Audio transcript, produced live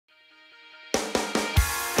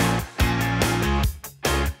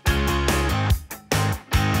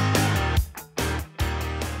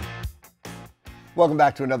Welcome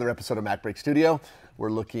back to another episode of MacBreak Studio. We're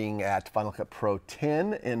looking at Final Cut Pro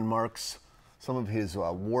 10 and Mark's some of his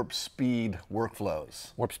warp speed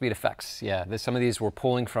workflows. Warp speed effects, yeah. Some of these we're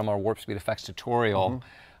pulling from our warp speed effects tutorial,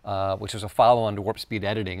 which is a follow-on to warp speed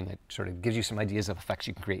editing that sort of gives you some ideas of effects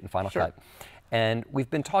you can create in Final Cut. And we've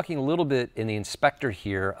been talking a little bit in the inspector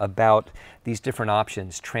here about these different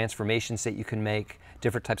options, transformations that you can make,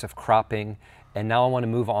 different types of cropping, and now I want to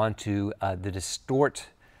move on to the Distort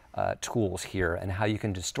tools here and how you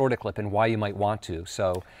can distort a clip and why you might want to.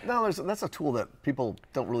 So now that's a tool that people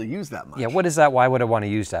don't really use that much. Yeah, what is that? Why would I want to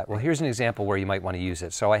use that? Well, here's an example where you might want to use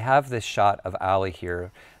it. So I have this shot of Ali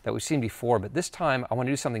here that we've seen before, but this time I want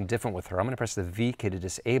to do something different with her. I'm going to press the V key to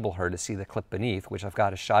disable her to see the clip beneath, which I've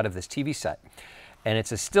got a shot of this TV set. And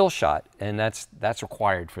it's a still shot, and that's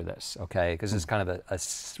required for this, okay? Because it's kind of a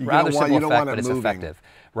rather simple effect, but it's effective.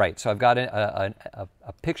 Right, so I've got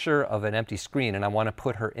a picture of an empty screen, and I want to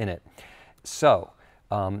put her in it. So,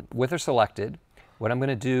 with her selected, what I'm going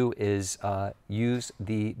to do is use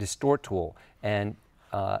the Distort tool. And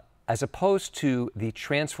as opposed to the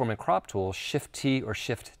Transform and Crop tool, Shift-T or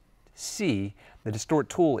Shift-C, the Distort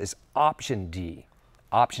tool is Option-D.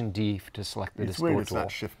 Option-D to select the Distort tool. It's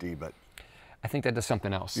not Shift-D, but I think that does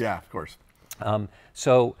something else. Yeah, of course.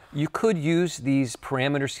 So you could use these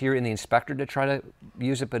parameters here in the inspector to try to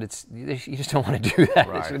use it, but you just don't want to do that.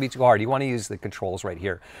 Right. It's going to be too hard. You want to use the controls right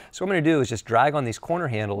here. So what I'm going to do is just drag on these corner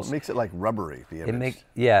handles. Well, it makes it like rubbery, the image.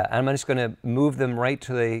 Yeah, and I'm just going to move them right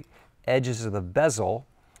to the edges of the bezel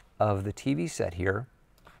of the TV set here.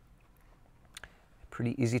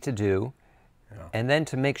 Pretty easy to do. Yeah. And then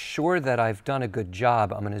to make sure that I've done a good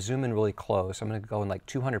job, I'm going to zoom in really close. I'm going to go in like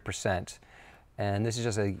 200%. And this is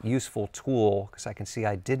just a useful tool because I can see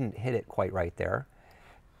I didn't hit it quite right there.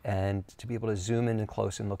 And to be able to zoom in and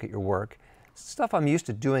close and look at your work. It's stuff I'm used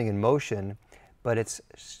to doing in motion, but it's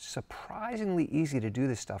surprisingly easy to do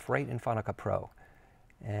this stuff right in Final Cut Pro.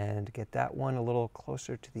 And get that one a little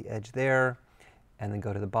closer to the edge there, and then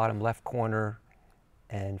go to the bottom left corner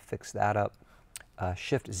and fix that up.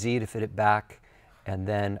 Shift-Z to fit it back, and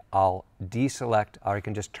then I'll deselect, or I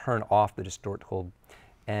can just turn off the Distort tool.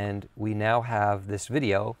 And we now have this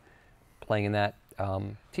video playing in that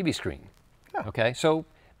TV screen. Yeah. Okay, so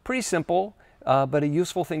pretty simple, but a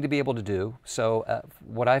useful thing to be able to do. So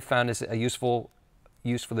what I've found is a useful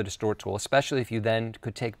use for the Distort tool, especially if you then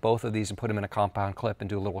could take both of these and put them in a compound clip and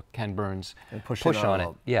do a little Ken Burns and push on it.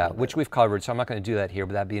 Yeah, which we've covered, so I'm not going to do that here,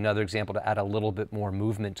 but that'd be another example to add a little bit more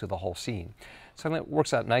movement to the whole scene. So that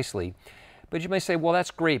works out nicely. But you may say, well,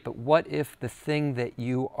 that's great, but what if the thing that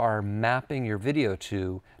you are mapping your video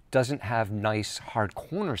to doesn't have nice hard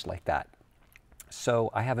corners like that?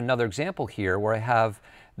 So I have another example here where I have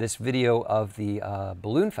this video of the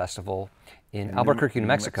Balloon Festival in Albuquerque, New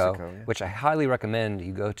Mexico, yeah, which I highly recommend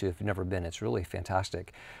you go to if you've never been. It's really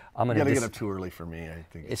fantastic. I'm going to get up too early for me, I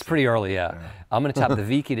think. It's pretty early, yeah. I'm going to tap the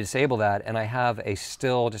V key to disable that, and I have just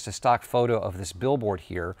a stock photo of this billboard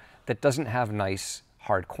here that doesn't have nice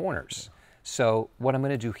hard corners. So what I'm going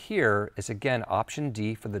to do here is, again,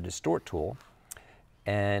 Option-D for the Distort tool,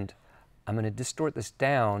 and I'm going to distort this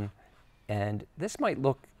down, and this might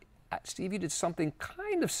look, Steve, you did something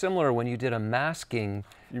kind of similar when you did a masking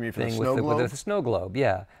thing with the snow globe.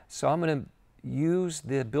 Yeah. So I'm going to use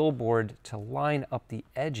the billboard to line up the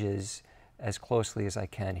edges as closely as I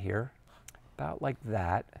can here, about like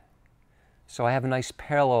that. So I have nice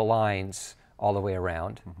parallel lines all the way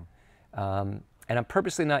around. And I'm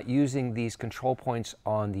purposely not using these control points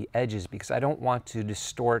on the edges because I don't want to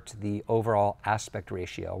distort the overall aspect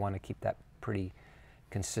ratio. I want to keep that pretty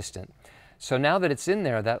consistent. So now that it's in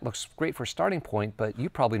there, that looks great for a starting point, but you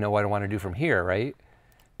probably know what I want to do from here, right?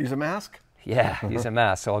 Use a mask? Yeah, use a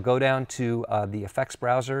mask. So I'll go down to the effects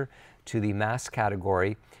browser, to the mask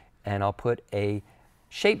category, and I'll put a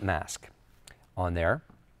shape mask on there.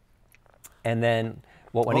 And then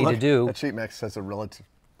what I need to do... That shape mask has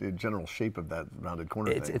the general shape of that rounded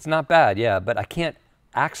corner thing. It's not bad, yeah, but I can't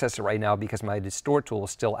access it right now because my Distort tool is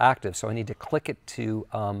still active, so I need to click it to...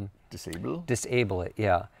 Disable it,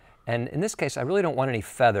 yeah. And in this case, I really don't want any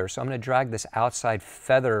feather, so I'm going to drag this outside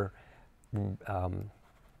feather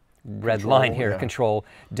red line here, control,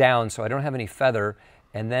 down, so I don't have any feather.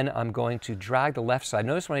 And then I'm going to drag the left side.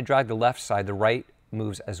 Notice when I drag the left side, the right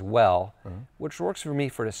moves as well, which works for me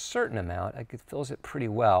for a certain amount. It fills it pretty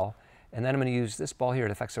well. And then I'm going to use this ball here.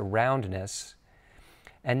 It affects the roundness.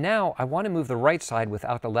 And now I want to move the right side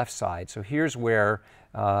without the left side. So here's where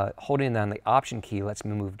holding down the Option key lets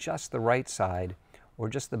me move just the right side or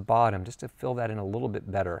just the bottom, just to fill that in a little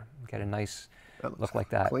bit better. Get a nice look like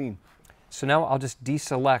that. Clean. So now I'll just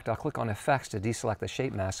deselect. I'll click on Effects to deselect the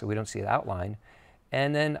shape mask so we don't see it outline.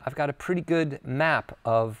 and then I've got a pretty good map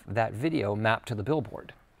of that video mapped to the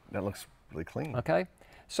billboard. That looks really clean. Okay,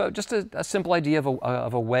 so just a simple idea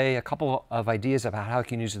of a way, a couple of ideas about how you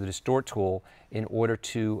can use the Distort tool in order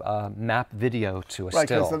to map video to a still.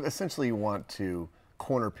 Right, because essentially you want to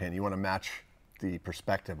corner pin, you want to match the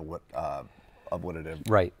perspective of what it is,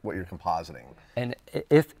 right, what you're compositing. And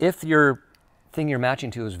if your thing you're matching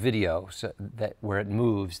to is video, so that where it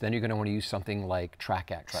moves, then you're going to want to use something like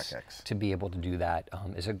TrackX to be able to do that.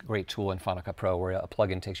 It's a great tool in Final Cut Pro where a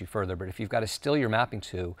plugin takes you further. But if you've got a still you're mapping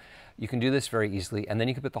to, you can do this very easily, and then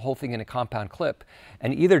you can put the whole thing in a compound clip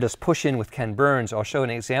and either just push in with Ken Burns. I'll show an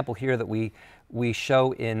example here that we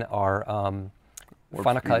show in our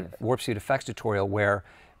Final Cut Warp Speed Effects tutorial, where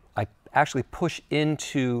I actually push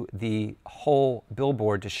into the whole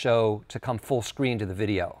billboard to come full screen to the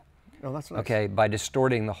video. Oh, that's nice. Okay, by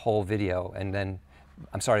distorting the whole video, and then,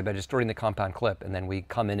 I'm sorry, by distorting the compound clip, and then we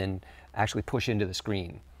come in and actually push into the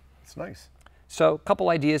screen. That's nice. So a couple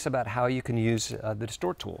ideas about how you can use the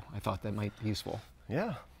Distort tool. I thought that might be useful.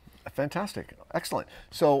 Yeah, fantastic, excellent.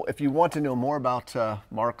 So if you want to know more about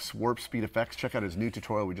Mark's Warp Speed Effects, check out his new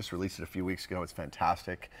tutorial. We just released it a few weeks ago. It's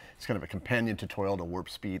fantastic. It's kind of a companion tutorial to Warp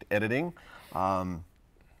Speed editing.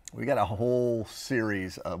 We got a whole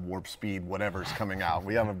series of Warp Speed whatever's coming out.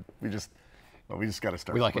 We just got to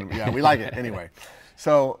start. We like it. Yeah, we like it anyway.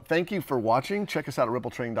 So thank you for watching. Check us out at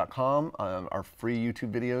rippletraining.com. Our free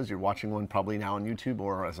YouTube videos. You're watching one probably now on YouTube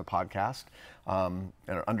or as a podcast. And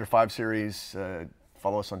our Under 5 series.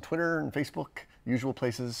 Follow us on Twitter and Facebook, usual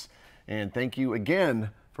places. And thank you again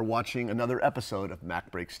for watching another episode of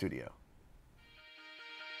MacBreak Studio.